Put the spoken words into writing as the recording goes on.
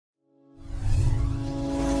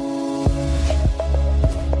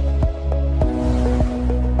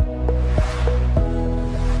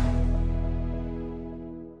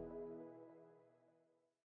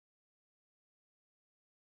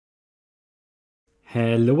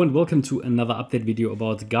Hello and welcome to another update video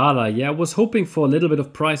about GALA. Yeah, I was hoping for a little bit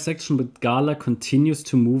of price action, but GALA continues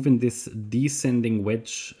to move in this descending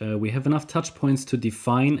wedge. We have enough touch points to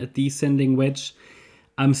define a descending wedge.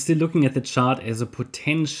 I'm still looking at the chart as a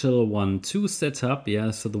potential 1-2 setup.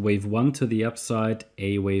 Yeah, so the wave 1 to the upside,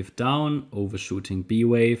 A wave down, overshooting B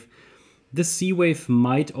wave. The C wave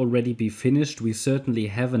might already be finished. We certainly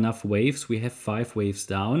have enough waves. We have 5 waves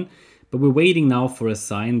down, but we're waiting now for a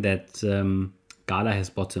sign that GALA has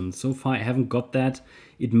bottomed. So far I haven't got that.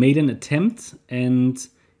 It made an attempt and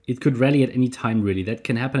it could rally at any time really. That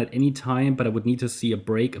can happen at any time, but I would need to see a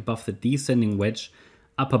break above the descending wedge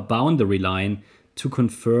upper boundary line to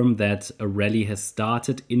confirm that a rally has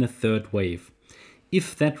started in a third wave.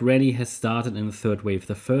 If that rally has started in a third wave,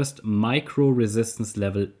 the first micro resistance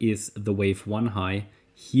level is the wave 1 high.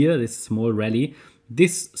 Here, this small rally.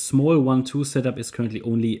 This small 1-2 setup is currently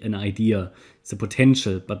only an idea. It's a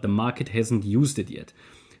potential, but the market hasn't used it yet.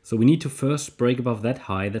 So we need to first break above that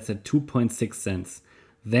high. That's at 2.6 cents.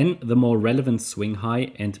 Then the more relevant swing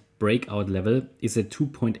high and breakout level is at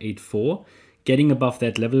 2.84. Getting above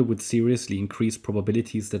that level would seriously increase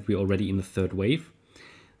probabilities that we're already in the third wave.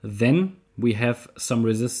 Then we have some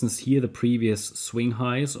resistance here, the previous swing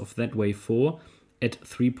highs of that wave 4 at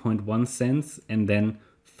 3.1 cents and then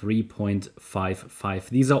 3.55.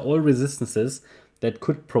 These are all resistances that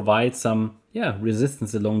could provide some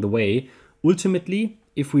resistance along the way. Ultimately,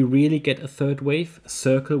 if we really get a third wave,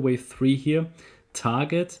 circle wave 3 here,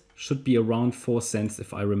 target should be around 4 cents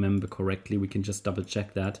if I remember correctly. We can just double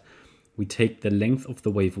check that. We take the length of the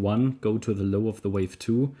wave 1, go to the low of the wave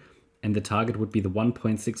 2, and the target would be the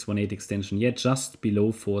 1.618 extension. Yeah, just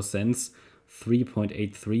below 4 cents,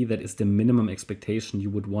 3.83. That is the minimum expectation you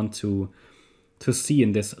would want to see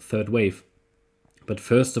in this third wave. But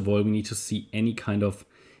first of all, we need to see any kind of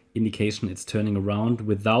indication it's turning around.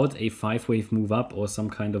 Without a 5-wave move up or some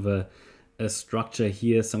kind of a structure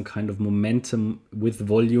here, some kind of momentum with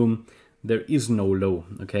volume, there is no low,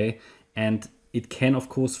 okay? And it can, of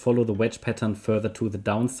course, follow the wedge pattern further to the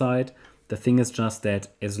downside. The thing is just that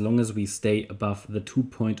as long as we stay above the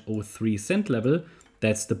 2.03 cent level,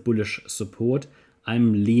 that's the bullish support,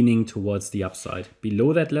 I'm leaning towards the upside.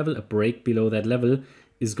 Below that level, a break below that level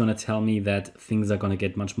is going to tell me that things are going to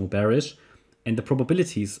get much more bearish. And the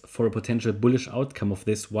probabilities for a potential bullish outcome of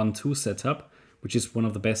this 1-2 setup, which is one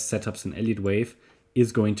of the best setups in Elliott wave,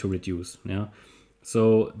 is going to reduce. Yeah.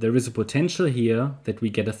 So there is a potential here that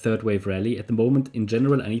we get a third wave rally. At the moment, in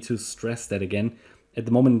general, I need to stress that again. At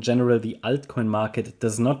the moment, in general, the altcoin market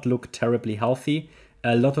does not look terribly healthy.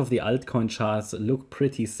 A lot of the altcoin charts look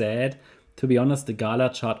pretty sad. To be honest, the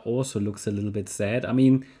GALA chart also looks a little bit sad. I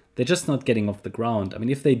mean, they're just not getting off the ground. I mean,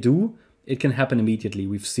 if they do, it can happen immediately.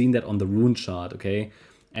 We've seen that on the Rune chart, okay?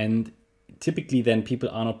 And typically then people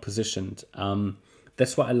are not positioned.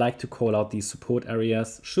 That's why I like to call out these support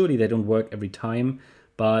areas. Surely they don't work every time,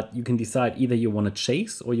 but you can decide either you want to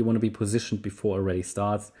chase or you want to be positioned before a rally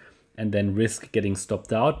starts and then risk getting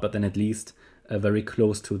stopped out, but then at least very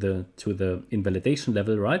close to the invalidation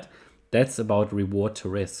level, right? That's about reward to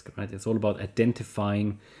risk, right? It's all about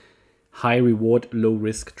identifying high reward, low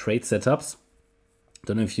risk trade setups.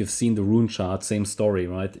 Don't know if you've seen the Rune chart, same story,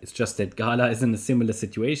 right? It's just that GALA is in a similar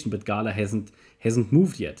situation, but GALA hasn't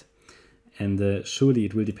moved yet. And surely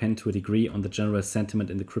it will depend to a degree on the general sentiment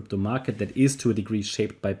in the crypto market that is to a degree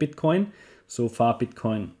shaped by Bitcoin. So far,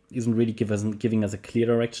 Bitcoin isn't really giving us a clear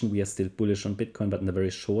direction. We are still bullish on Bitcoin, but in the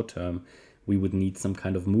very short term, we would need some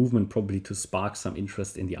kind of movement probably to spark some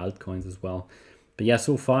interest in the altcoins as well. But yeah,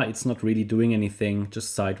 so far it's not really doing anything,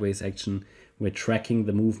 just sideways action. We're tracking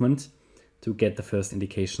the movement to get the first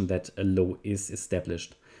indication that a low is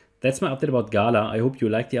established. That's my update about GALA. I hope you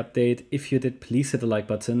liked the update. If you did, please hit the like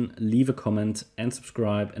button, leave a comment and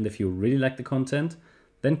subscribe. And if you really like the content,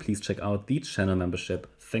 then please check out the channel membership.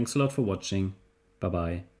 Thanks a lot for watching.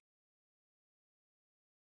 Bye-bye.